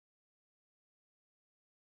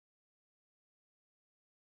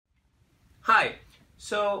Hi,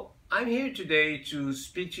 so I'm here today to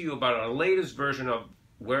speak to you about our latest version of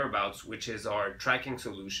Wearabouts, which is our tracking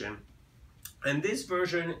solution. And this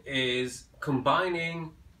version is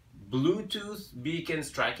combining Bluetooth beacons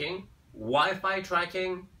tracking, Wi-Fi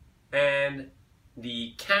tracking, and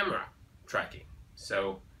the camera tracking.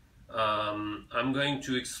 So I'm going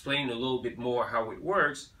to explain a little bit more how it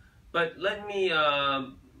works, but let me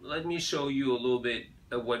show you a little bit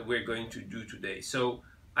of what we're going to do today. So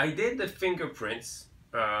I did the fingerprints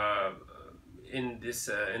in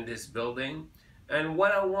this building, and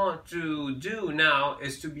what I want to do now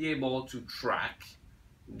is to be able to track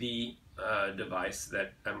the device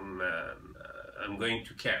that I'm going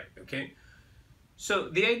to carry. Okay, so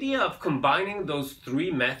the idea of combining those three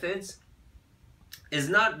methods is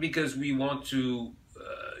not because we want to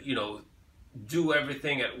do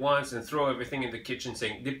everything at once and throw everything in the kitchen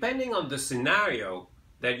sink. Depending on the scenario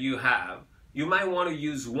that you have, you might want to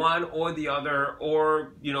use one or the other,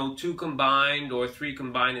 or two combined or three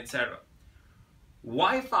combined, etc.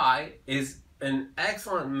 Wi-Fi is an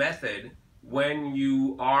excellent method when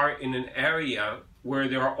you are in an area where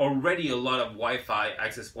there are already a lot of Wi-Fi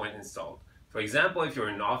access points installed. For example, if you're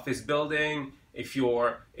in an office building, if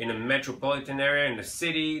you're in a metropolitan area in the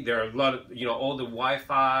city, there are a lot of, all the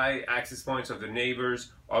Wi-Fi access points of the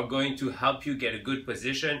neighbors are going to help you get a good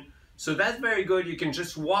position. So that's very good. You can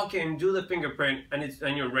just walk in, do the fingerprint,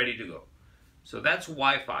 and you're ready to go. So that's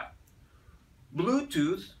Wi-Fi.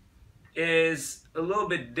 Bluetooth is a little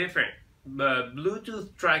bit different. But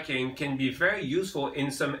Bluetooth tracking can be very useful in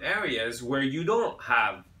some areas where you don't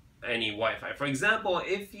have any Wi-Fi. For example,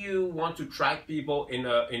 if you want to track people in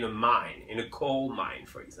a mine, in a coal mine,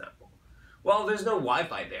 for example, well, there's no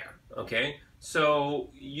Wi-Fi there. Okay, so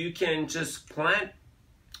you can just plant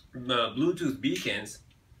Bluetooth beacons,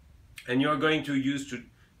 and you're going to use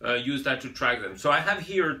that to track them. So I have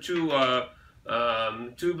here two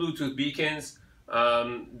Bluetooth beacons.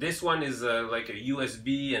 This one is like a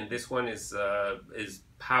USB, and this one is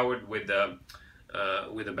powered with a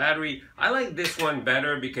battery. I like this one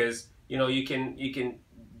better because you can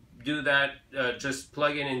do that. Just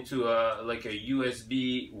plug it into like a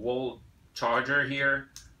USB wall charger here.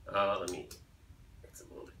 It's a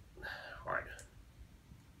little bit hard.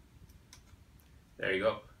 There you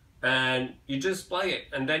go, and you just plug it,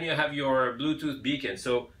 and then you have your Bluetooth beacon.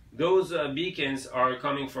 So those beacons are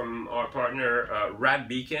coming from our partner Rad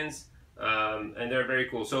Beacons, and they're very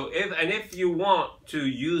cool. So if you want to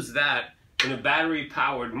use that in a battery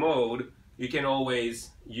powered mode, you can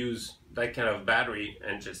always use that kind of battery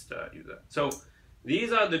and just use that. So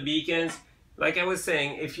these are the beacons. Like I was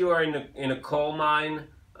saying, if you are in a coal mine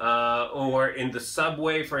or in the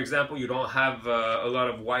subway, for example, you don't have a lot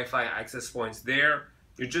of Wi-Fi access points there,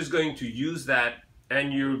 you're just going to use that,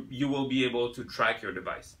 and you will be able to track your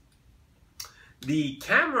device. The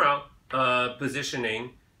camera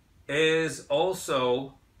positioning is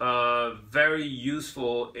also very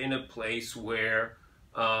useful in a place where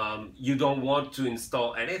you don't want to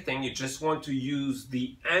install anything. You just want to use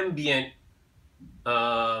the ambient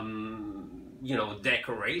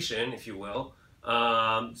decoration, if you will.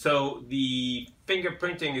 So the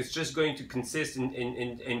fingerprinting is just going to consist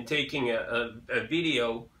in taking a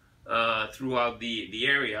video throughout the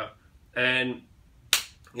area, and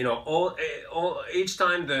each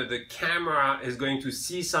time the camera is going to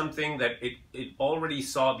see something that it already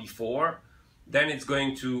saw before, then it's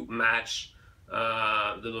going to match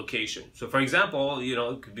the location. So for example,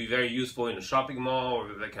 it could be very useful in a shopping mall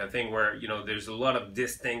or that kind of thing where there's a lot of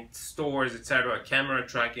distinct stores, etc. Camera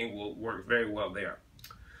tracking will work very well there.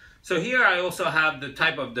 So here I also have the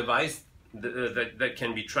type of device that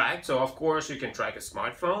can be tracked. So of course you can track a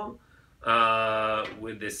smartphone.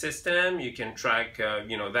 With this system, you can track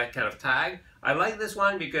that kind of tag. I like this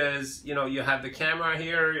one because you have the camera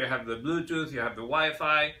here, you have the Bluetooth, you have the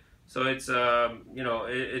Wi-Fi, so it's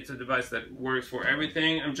it's a device that works for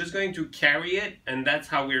everything. I'm just going to carry it, and that's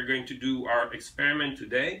how we're going to do our experiment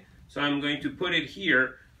today. So I'm going to put it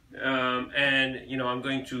here, and I'm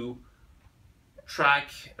going to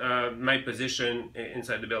track my position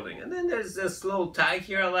inside the building. And then there's this little tag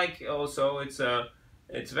here I like also.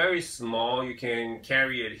 It's very small. You can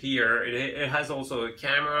carry it here. It has also a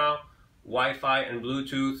camera, Wi-Fi, and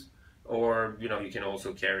Bluetooth. Or you can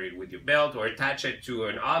also carry it with your belt or attach it to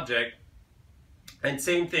an object. And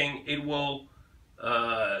same thing, it will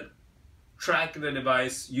track the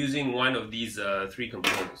device using one of these three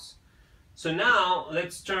components. So now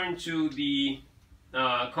let's turn to the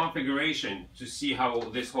configuration to see how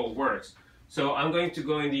this whole works. So I'm going to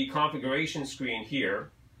go in the configuration screen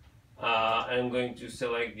here. I'm going to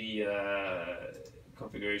select the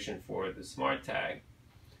configuration for the smart tag.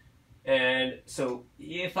 And so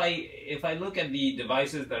if I look at the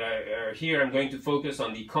devices that are here, I'm going to focus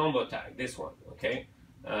on the combo tag, this one, okay?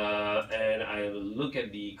 And I look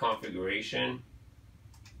at the configuration.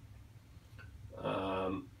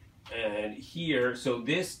 And here, so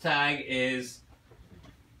this tag is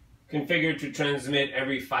configured to transmit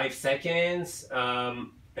every 5 seconds.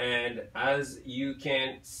 And as you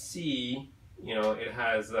can see, you know, it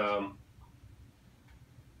has,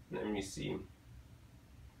 let me see.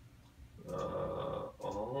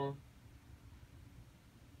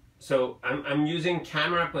 So I'm using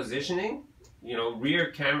camera positioning, you know,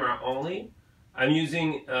 rear camera only. I'm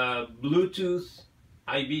using Bluetooth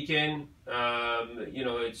iBeacon, you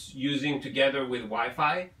know, it's using together with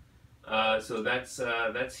Wi-Fi. So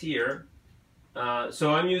that's here.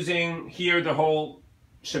 So I'm using here the whole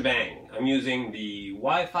shebang. I'm using the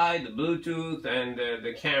Wi-Fi, the Bluetooth, and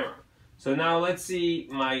the camera. So now let's see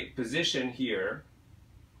my position here.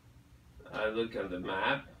 I look at the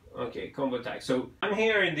map. Okay, combo tag. So I'm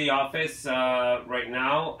here in the office right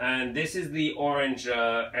now, and this is the orange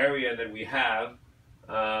area that we have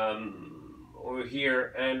over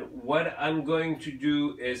here. And what I'm going to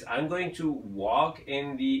do is I'm going to walk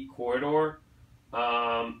in the corridor,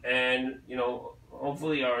 and you know,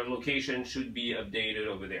 hopefully our location should be updated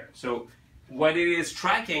over there. So what it is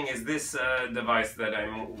tracking is this device that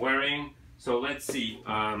I'm wearing. So let's see.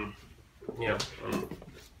 You know.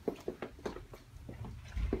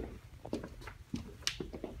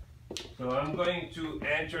 So I'm going to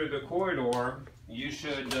enter the corridor. You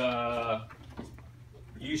should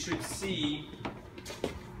see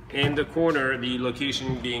in the corner the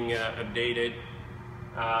location being updated.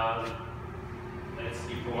 Let's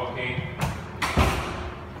keep walking.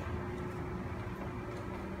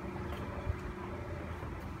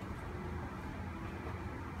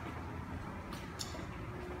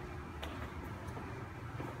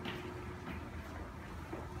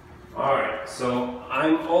 Alright, so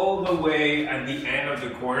I'm all the way at the end of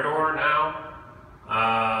the corridor now.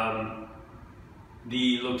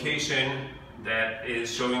 The location that is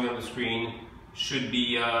showing on the screen should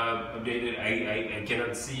be updated. I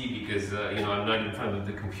cannot see because you know, I'm not in front of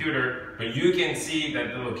the computer, but you can see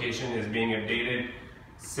that the location is being updated.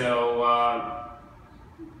 So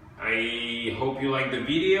I hope you like the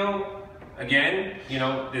video. Again, you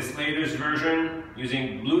know, this latest version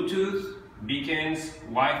using Bluetooth, beacons,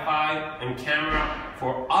 Wi-Fi, and camera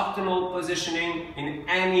for optimal positioning in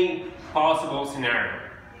any possible scenario.